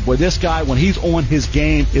athlete. Boy, this guy, when he's on his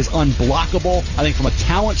game, is unblockable. I think from a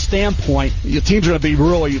talent standpoint, your team's going to be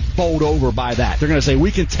really bowled over by that. They're going to say,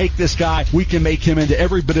 we can take this guy, we can make him into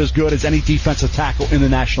every bit as good as any defensive tackle in the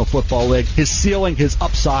National Football League. His ceiling, his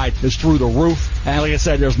upside is through the roof. And like I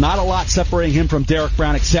said, there's not a lot separating him from Derek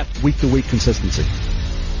Brown except week-to-week consistency.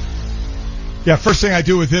 Yeah, first thing I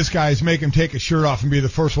do with this guy is make him take his shirt off and be the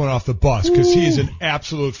first one off the bus because he is an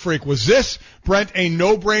absolute freak. Was this, Brent, a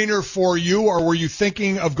no-brainer for you, or were you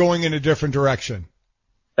thinking of going in a different direction?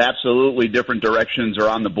 Absolutely different directions are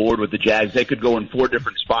on the board with the Jags. They could go in 4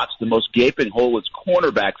 different spots. The most gaping hole is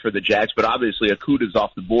cornerback for the Jags, but obviously Okudah's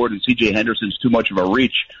off the board and C.J. Henderson's too much of a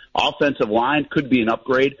reach. Offensive line could be an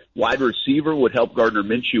upgrade. Wide receiver would help Gardner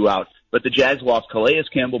Minshew out. But the Jags lost Calais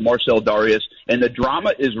Campbell, Marcel Darius, and the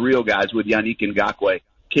drama is real, guys, with Yannick Ngakoue.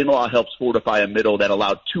 Kinlaw helps fortify a middle that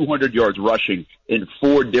allowed 200 yards rushing in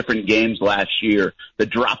 4 different games last year. The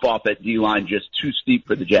drop-off at D-line just too steep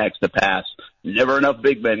for the Jags to pass. Never enough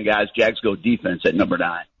big men, guys. Jags go defense at number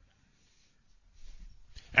 9.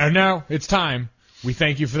 And now it's time. We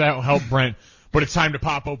thank you for that help, Brent. But it's time to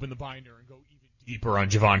pop open the binder and go even deeper on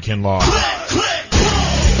Javon Kinlaw.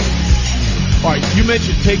 All right, you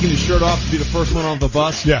mentioned taking his shirt off to be the first one on the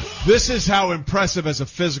bus. Yeah. This is how impressive as a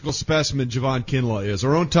physical specimen Javon Kinlaw is.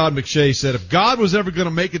 Our own Todd McShay said, if God was ever going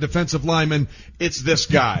to make a defensive lineman, it's this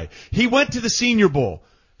guy. He went to the Senior Bowl.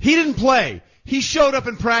 He didn't play. He showed up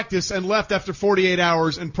in practice and left after 48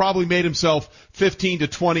 hours and probably made himself $15 to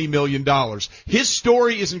 $20 million. His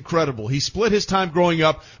story is incredible. He split his time growing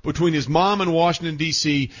up between his mom in Washington,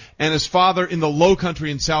 D.C. and his father in the Low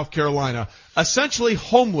Country in South Carolina, essentially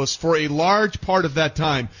homeless for a large part of that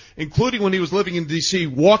time, including when he was living in D.C.,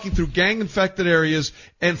 walking through gang-infected areas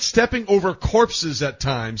and stepping over corpses at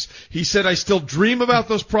times. He said, I still dream about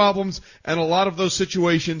those problems and a lot of those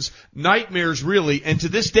situations, nightmares really, and to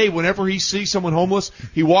this day, whenever he sees someone homeless,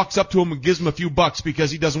 he walks up to him and gives him a few bucks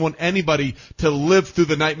because he doesn't want anybody to live through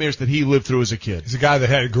the nightmares that he lived through as a kid. He's a guy that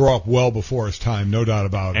had to grow up well before his time, no doubt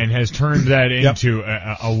about it. And has turned that into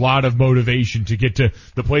a lot of motivation to get to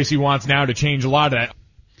the place he wants now to change a lot of that.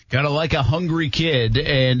 Gotta like a hungry kid,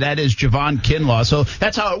 and that is Javon Kinlaw. So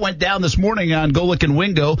that's how it went down this morning on Golic and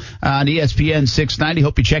Wingo on ESPN 690.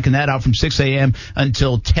 Hope you're checking that out from 6 a.m.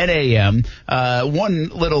 until 10 a.m. One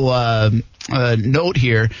little note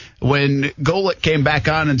here. When Golic came back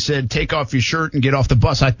on and said, take off your shirt and get off the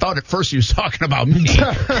bus, I thought at first he was talking about me.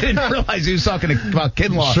 I didn't realize he was talking about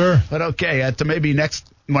Kinlaw. Sure. But okay, to maybe next,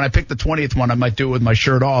 when I pick the 20th one, I might do it with my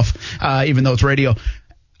shirt off, even though it's radio.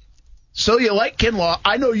 So you like Kinlaw.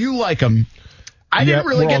 I know you like him. I didn't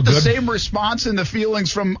really get the same response and the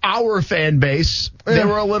feelings from our fan base. Yeah. They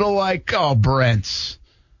were a little like, oh, Brent,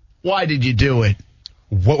 why did you do it?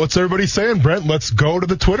 What's everybody saying, Brent? Let's go to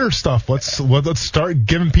the Twitter stuff. Let's start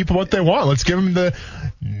giving people what they want. Let's give them the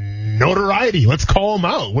notoriety. Let's call them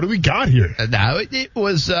out. What do we got here? No, it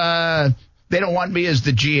was they don't want me as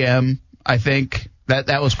the GM, I think.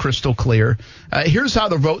 That was crystal clear. Here's how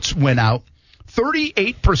the votes went out.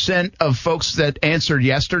 38% of folks that answered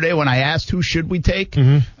yesterday when I asked who should we take,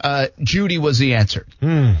 Judy was the answer.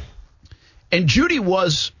 And Judy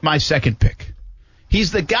was my second pick.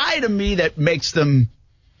 He's the guy to me that makes them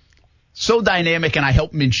so dynamic, and I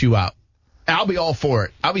help Minshew out. And I'll be all for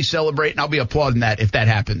it. I'll be celebrating. I'll be applauding that if that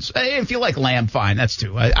happens. If you like Lamb, fine. That's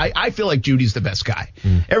too. I feel like Judy's the best guy.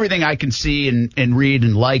 Everything I can see and read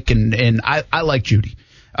and like, and I like Judy.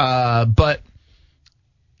 But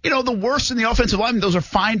you know, the worst in the offensive line, those are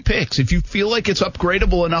fine picks. If you feel like it's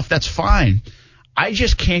upgradable enough, that's fine. I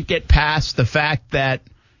just can't get past the fact that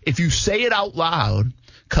if you say it out loud,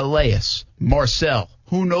 Calais, Marcel,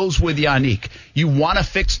 who knows with Yannick, you want to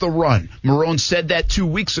fix the run. Marone said that 2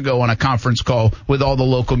 weeks ago on a conference call with all the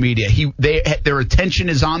local media. Their attention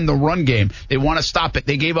is on the run game. They want to stop it.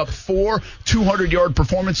 They gave up 4 200-yard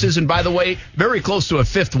performances, and by the way, very close to a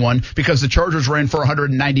fifth one because the Chargers ran for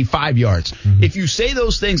 195 yards. If you say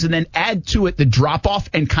those things and then add to it the drop-off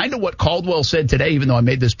and kind of what Caldwell said today, even though I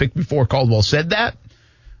made this pick before Caldwell said that,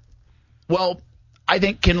 well, I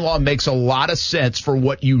think Kinlaw makes a lot of sense for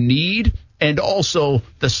what you need and also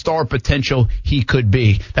the star potential he could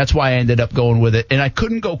be. That's why I ended up going with it. And I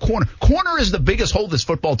couldn't go corner. Corner is the biggest hole this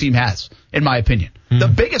football team has, in my opinion. The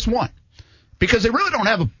biggest one. Because they really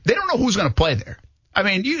don't they don't know who's going to play there. I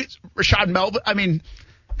mean, Rashad Melvin, I mean,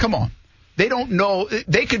 come on. They don't know.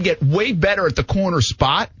 They could get way better at the corner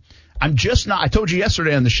spot. I'm just not. I told you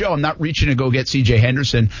yesterday on the show, I'm not reaching to go get C.J.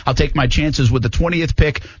 Henderson. I'll take my chances with the 20th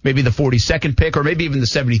pick, maybe the 42nd pick, or maybe even the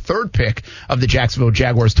 73rd pick of the Jacksonville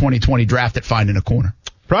Jaguars 2020 draft at finding a corner.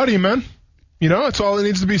 Proud of you, man. You know, that's all that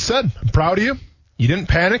needs to be said. I'm proud of you. You didn't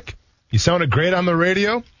panic. You sounded great on the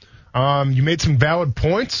radio. You made some valid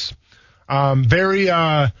points. Very,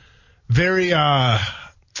 what's the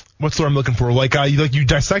word I'm looking for? Like you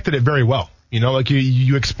dissected it very well. You know, like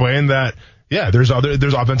you explained that. Yeah, there's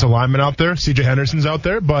offensive linemen out there. C.J. Henderson's out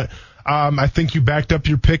there, but I think you backed up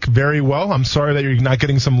your pick very well. I'm sorry that you're not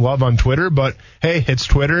getting some love on Twitter, but hey, it's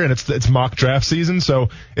Twitter and it's mock draft season, so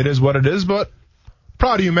it is what it is. But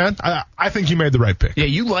proud of you, man. I think you made the right pick. Yeah,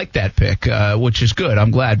 you like that pick, which is good.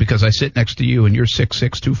 I'm glad because I sit next to you and you're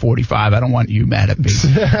 6'6", 245. I don't want you mad at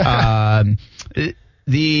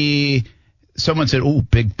me. Someone said, "Ooh,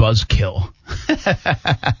 big buzzkill,"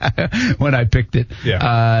 when I picked it.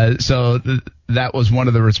 Yeah. So that was one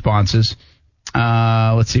of the responses.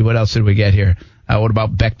 Let's see, what else did we get here? What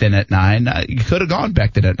about Becton at 9? You could have gone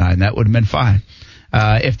Becton at 9. That would have been fine.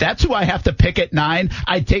 If that's who I have to pick at 9,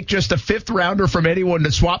 I'd take just a fifth rounder from anyone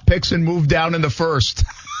to swap picks and move down in the first.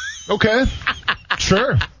 Okay.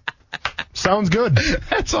 Sure. Sounds good.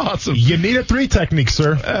 That's awesome. You need a 3 technique,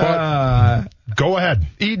 sir. Go ahead.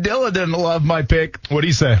 E. Dilla didn't love my pick. What did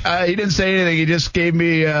he say? He didn't say anything. He just gave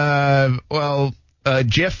me, GIF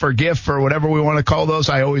or GIF or whatever we want to call those.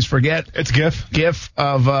 I always forget. It's GIF. GIF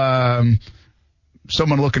of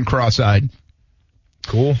someone looking cross-eyed.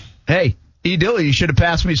 Cool. Hey, E. Dilla, you should have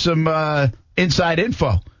passed me some inside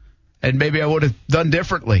info, and maybe I would have done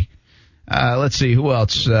differently. Let's see, who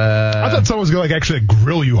else? I thought someone was going to actually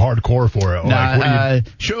grill you hardcore for it.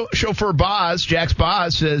 Chauffeur Boz, Jax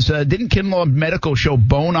Boz, says, didn't Kinlaw Medical show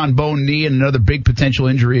bone-on-bone knee and another big potential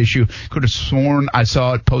injury issue? Could have sworn I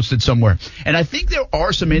saw it posted somewhere. And I think there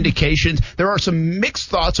are some indications. There are some mixed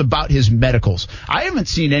thoughts about his medicals. I haven't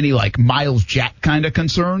seen any, like, Miles Jack kind of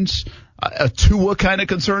concerns. Tua kind of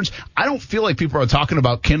concerns. I don't feel like people are talking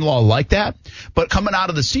about Kinlaw like that. But coming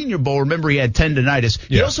out of the Senior Bowl, remember he had tendinitis.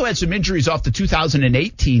 Yeah. He also had some injuries off the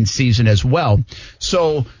 2018 season as well.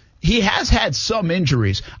 So he has had some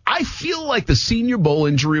injuries. I feel like the Senior Bowl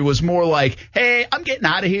injury was more like, hey, I'm getting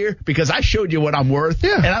out of here because I showed you what I'm worth,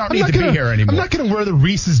 and I don't need to be here anymore. I'm not going to wear the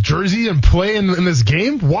Reese's jersey and play in this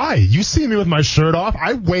game. Why? You see me with my shirt off.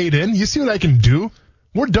 I weighed in. You see what I can do?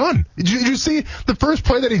 We're done. Did you see the first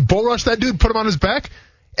play that he bull rushed that dude, put him on his back?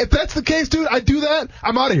 If that's the case, dude, I do that,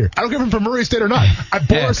 I'm out of here. I don't care if I'm from Murray State or not. I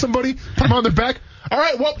bull rush somebody, put him on their back. All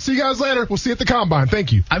right, well, see you guys later. We'll see you at the Combine.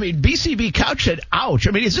 Thank you. I mean, BCB Couch said, ouch.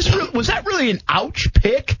 I mean, was that really an ouch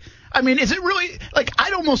pick? I mean, is it really, like,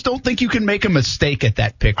 I almost don't think you can make a mistake at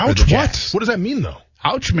that pick. Ouch, what? What does that mean, though?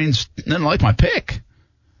 Ouch means nothing like my pick.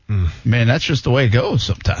 Man, that's just the way it goes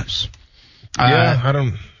sometimes. Yeah, I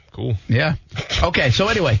don't. Cool. Yeah. Okay, so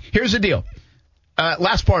anyway, here's the deal.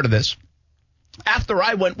 Last part of this. After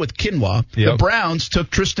I went with Kinlaw, the Browns took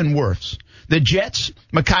Tristan Wirfs. The Jets,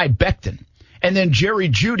 Mekhi Becton. And then Jerry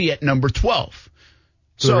Jeudy at number 12.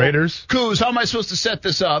 So, the Raiders? Kuz, how am I supposed to set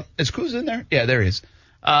this up? Is Kuz in there? Yeah, there he is.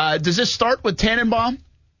 Does this start with Tannenbaum?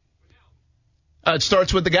 It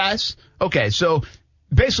starts with the guys? Okay, so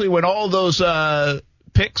basically when all those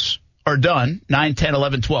picks are done, 9, 10,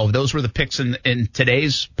 11, 12, those were the picks in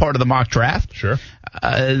today's part of the mock draft. Sure.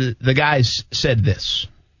 The guys said this.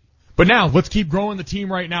 But now, let's keep growing the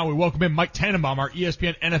team right now. We welcome in Mike Tannenbaum, our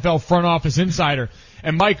ESPN NFL front office insider.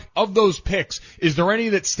 And Mike, of those picks, is there any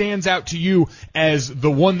that stands out to you as the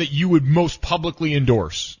one that you would most publicly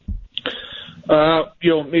endorse?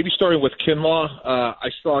 Maybe starting with Kinlaw. I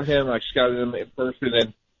saw him, I scouted him in person,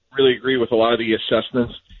 and really agree with a lot of the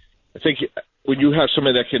assessments. I think when you have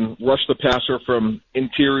somebody that can rush the passer from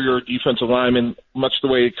interior defensive linemen, much the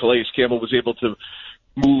way Calais Campbell was able to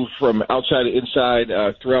move from outside to inside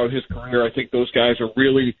throughout his career, I think those guys are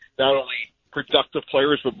really not only productive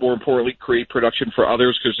players, but more importantly, create production for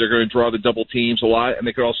others because they're going to draw the double teams a lot, and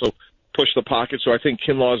they could also push the pocket. So I think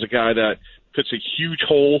Kinlaw is a guy that fits a huge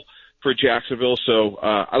hole for Jacksonville. So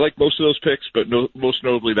I like most of those picks, but most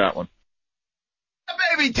notably that one.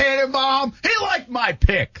 Baby Tannenbaum, he liked my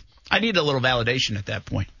pick. I need a little validation at that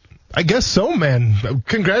point. I guess so, man.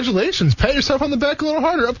 Congratulations. Pat yourself on the back a little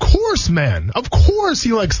harder. Of course, man. Of course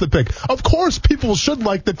he likes the pick. Of course people should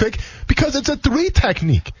like the pick because it's a 3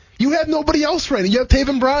 technique. You have nobody else right now. You have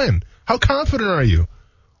Taven Bryan. How confident are you?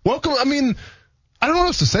 Welcome. I mean, I don't know what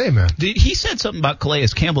else to say, man. He said something about Calais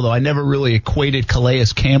Campbell, though. I never really equated Calais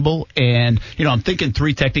Campbell. And, I'm thinking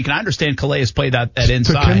 3 technique. And I understand Calais played that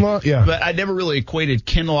inside. Kinlaw? Yeah. But I never really equated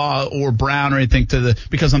Kinlaw or Brown or anything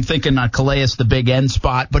because I'm thinking Calais, the big end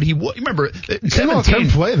spot. But remember, Kinlaw can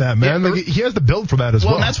play that, man. Yeah, he has the build for that as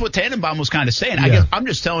well. Well, that's what Tannenbaum was kind of saying. Yeah. I guess I'm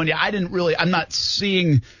just telling you, I'm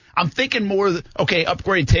thinking more,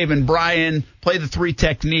 upgrade Taven Bryan, play the 3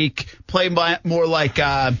 technique, play more like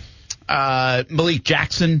Malik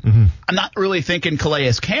Jackson. Mm-hmm. I'm not really thinking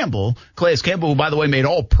Calais Campbell. Calais Campbell, who, by the way, made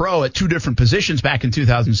All-Pro at 2 different positions back in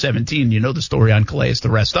 2017. You know the story on Calais, the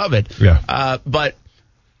rest of it. Yeah. But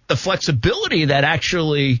the flexibility that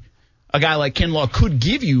actually a guy like Kinlaw could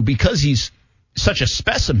give you because he's such a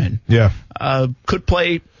specimen could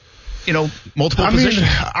play multiple positions.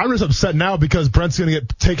 I'm just upset now because Brent's going to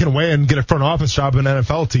get taken away and get a front office job in an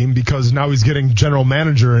NFL team because now he's getting general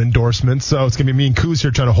manager endorsements. So it's going to be me and Kuz here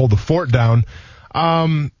trying to hold the fort down,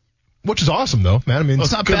 which is awesome, though, man. I mean,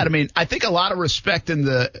 it's not bad. I mean, I think a lot of respect in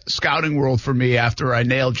the scouting world for me after I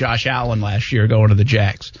nailed Josh Allen last year going to the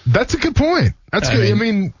Jags. That's a good point. That's good. I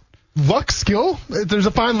mean, luck, skill, there's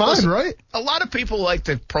a fine line, right? A lot of people like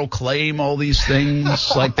to proclaim all these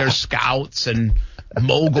things like they're scouts and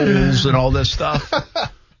moguls and all this stuff.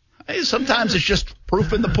 Hey, sometimes it's just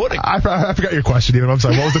proof in the pudding. I forgot your question even. I'm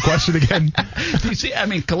sorry. What was the question again? You see, I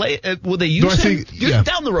mean, Calais, will they use him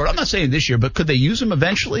down the road? I'm not saying this year, but could they use him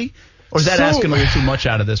eventually? Or is that asking a little too much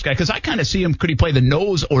out of this guy? Because I kind of see him. Could he play the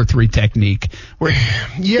nose or 3 technique? Where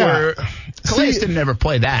Calais didn't ever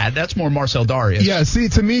play that. That's more Marcel Darius. Yeah. See,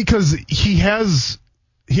 to me, because he has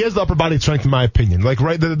the upper body strength, in my opinion. Like,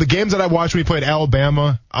 right, the games that I watched when he played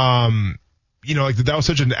Alabama, that was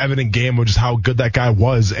such an evident game of just how good that guy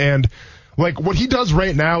was. And like what he does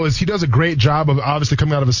right now is he does a great job of obviously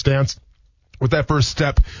coming out of his stance with that first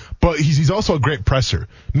step, but he's also a great presser,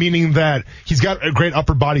 meaning that he's got a great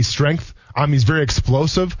upper body strength. He's very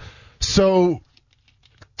explosive. So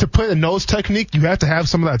to play the nose technique, you have to have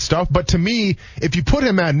some of that stuff. But to me, if you put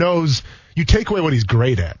him at nose, you take away what he's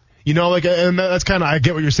great at. And that's kind of, I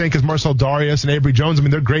get what you're saying, because Marcel Darius and Avery Jones, I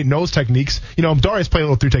mean, they're great nose techniques. Darius played a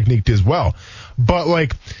little 3 technique as well.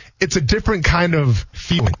 But, it's a different kind of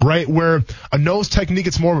feeling, right? Where a nose technique,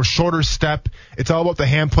 it's more of a shorter step. It's all about the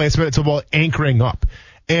hand placement. It's about anchoring up.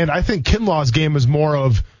 And I think Kinlaw's game is more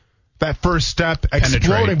of that first step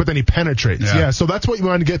exploding, but then he penetrates. Yeah. So that's what you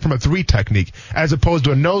want to get from a 3 technique, as opposed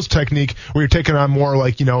to a nose technique where you're taking on more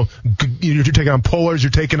you're taking on pullers,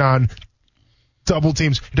 you're taking on double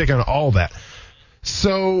teams, you're taking on all that.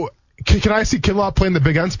 So can I see Kinlaw playing the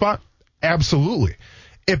big end spot? Absolutely.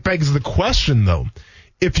 It begs the question, though.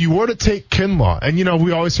 If you were to take Kinlaw, and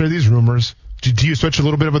we always hear these rumors, do you switch a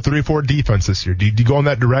little bit of a 3-4 defense this year? Do you go in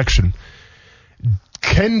that direction?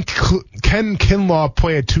 Can Kinlaw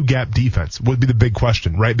play a 2-gap defense would be the big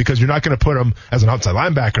question, right? Because you're not going to put him as an outside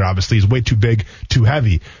linebacker, obviously. He's way too big, too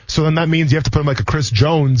heavy. So then that means you have to put him like a Chris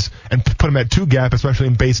Jones and put him at 2-gap, especially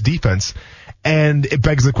in base defense. And it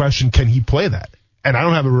begs the question, can he play that? And I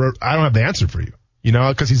don't have the answer for you.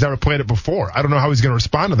 because he's never played it before. I don't know how he's going to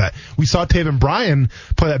respond to that. We saw Taven Bryan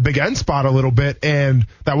play that big end spot a little bit, and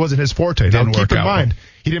that wasn't his forte. Now, keep in mind,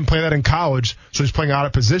 he didn't play that in college, so he's playing out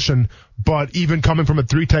of position. But even coming from a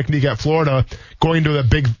 3 technique at Florida, going to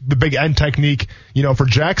the big end technique, for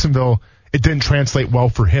Jacksonville, it didn't translate well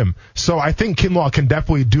for him. So I think Kinlaw can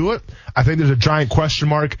definitely do it. I think there's a giant question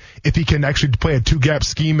mark if he can actually play a 2-gap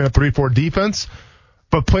scheme in a 3-4 defense.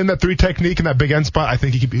 But playing that 3 technique in that big end spot, I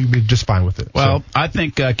think he'd be just fine with it. Well, I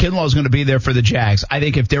think Kinlaw is going to be there for the Jags. I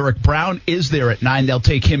think if Derek Brown is there at 9, they'll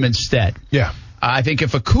take him instead. Yeah. I think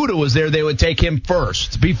if Okudah was there, they would take him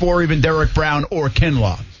first before even Derek Brown or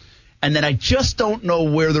Kinlaw. And then I just don't know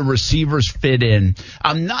where the receivers fit in.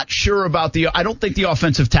 I'm not sure about I don't think the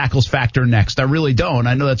offensive tackles factor next. I really don't.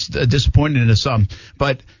 I know that's disappointing to some.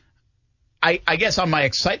 But I guess on my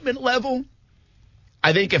excitement level,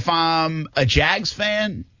 I think if I'm a Jags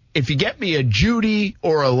fan, if you get me a Judy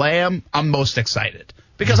or a Lamb, I'm most excited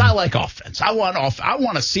because I like offense. I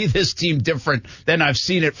want to see this team different than I've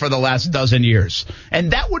seen it for the last dozen years.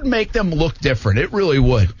 And that would make them look different. It really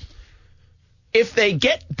would. If they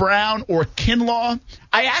get Brown or Kinlaw,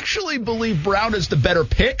 I actually believe Brown is the better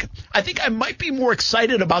pick. I think I might be more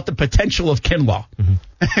excited about the potential of Kinlaw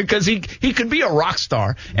because he could be a rock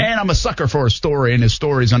star. And I'm a sucker for a story, and his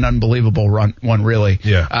story's an unbelievable one, really.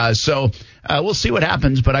 Yeah. So we'll see what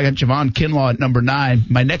happens, but I got Javon Kinlaw at number 9.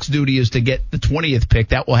 My next duty is to get the 20th pick.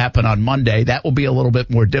 That will happen on Monday. That will be a little bit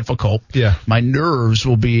more difficult. Yeah. My nerves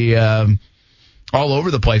will be all over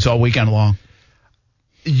the place all weekend long.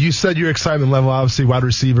 You said your excitement level, obviously wide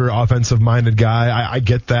receiver, offensive-minded guy. I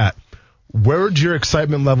get that. Where would your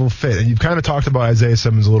excitement level fit? And you've kind of talked about Isaiah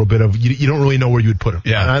Simmons a little bit of you don't really know where you would put him.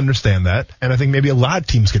 Yeah. And I understand that. And I think maybe a lot of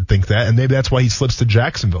teams could think that, and maybe that's why he slips to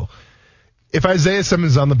Jacksonville. If Isaiah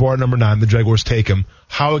Simmons is on the board at number 9, the Jaguars take him,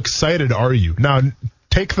 how excited are you? Now, I'm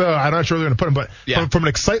not sure they're going to put him, but from an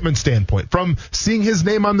excitement standpoint, from seeing his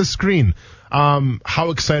name on the screen, how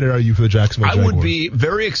excited are you for the Jacksonville Jaguars? I would be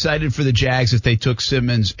very excited for the Jags if they took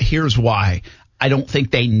Simmons. Here's why. I don't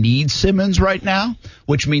think they need Simmons right now,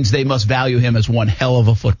 which means they must value him as one hell of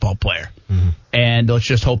a football player. Mm-hmm. And let's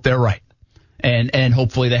just hope they're right. And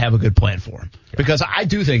hopefully they have a good plan for him. Yeah. Because I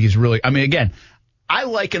do think he's really, again, I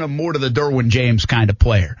liken him more to the Derwin James kind of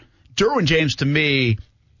player. Derwin James, to me,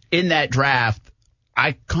 in that draft,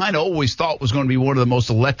 I kind of always thought was going to be one of the most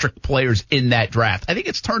electric players in that draft. I think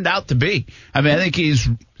it's turned out to be. I think he's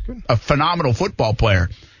a phenomenal football player.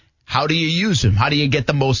 How do you use him? How do you get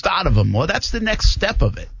the most out of him? Well, that's the next step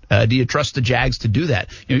of it. Do you trust the Jags to do that?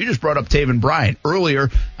 You just brought up Taven Bryan. Earlier,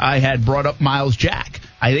 I had brought up Myles Jack.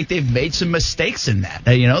 I think they've made some mistakes in that.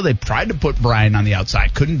 They tried to put Bryan on the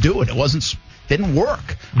outside. Couldn't do it. Didn't work.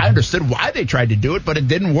 Mm-hmm. I understood why they tried to do it, but it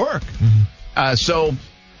didn't work. Mm-hmm. So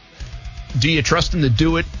do you trust him to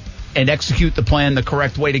do it and execute the plan the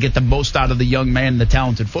correct way to get the most out of the young man and the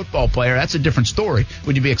talented football player? That's a different story.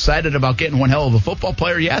 Would you be excited about getting one hell of a football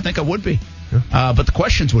player? Yeah, I think I would be. Yeah. But the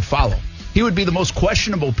questions would follow. He would be the most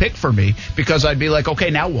questionable pick for me because I'd be like,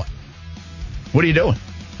 okay, now what? What are you doing?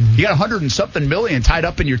 Mm-hmm. You got $100 and something million tied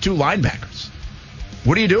up in your 2 linebackers.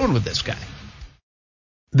 What are you doing with this guy?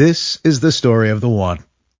 This is the story of the one.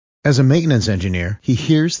 As a maintenance engineer, he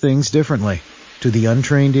hears things differently. To the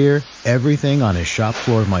untrained ear, everything on his shop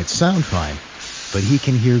floor might sound fine, but he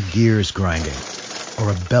can hear gears grinding or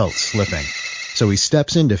a belt slipping. So he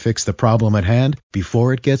steps in to fix the problem at hand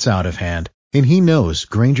before it gets out of hand. And he knows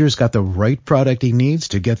Grainger's got the right product he needs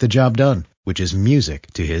to get the job done, which is music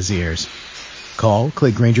to his ears. Call,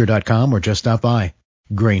 click Grainger.com, or just stop by.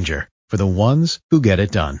 Grainger, for the ones who get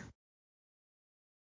it done.